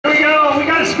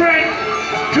sprint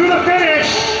to the finish.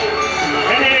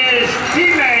 And it is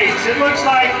teammates. It looks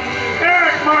like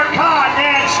Eric Marcotte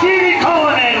and Stevie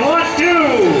Cullinan,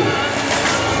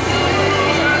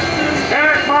 1-2.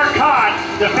 Eric Marcotte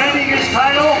defending his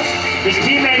title. His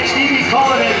teammate Stevie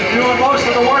Cullinan doing most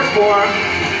of the work for him.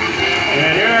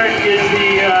 And Eric is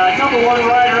the #1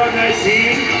 rider on that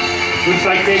team. Looks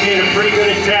like they made a pretty good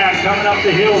attack coming up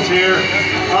the hills here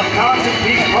up Thompson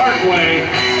Peak Parkway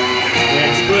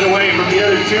and split away from the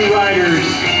other two riders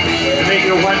to make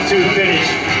it a 1-2 finish.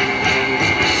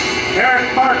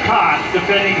 Eric Marcotte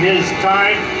defending his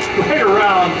time right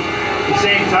around the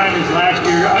same time as last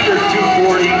year, under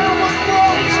 240,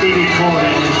 and Stevie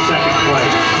Cullinan in second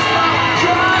place.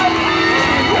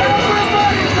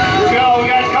 Here we go, we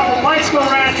got a couple bicycle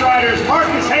ranch riders.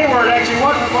 Marcus Hayward actually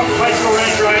wasn't a bicycle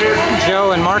ranch rider.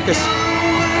 Joe and Marcus.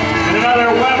 And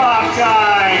another web-off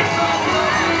guy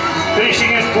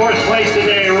finishing in 4th place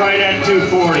today, right at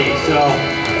 240. So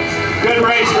good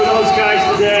race for those guys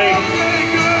today.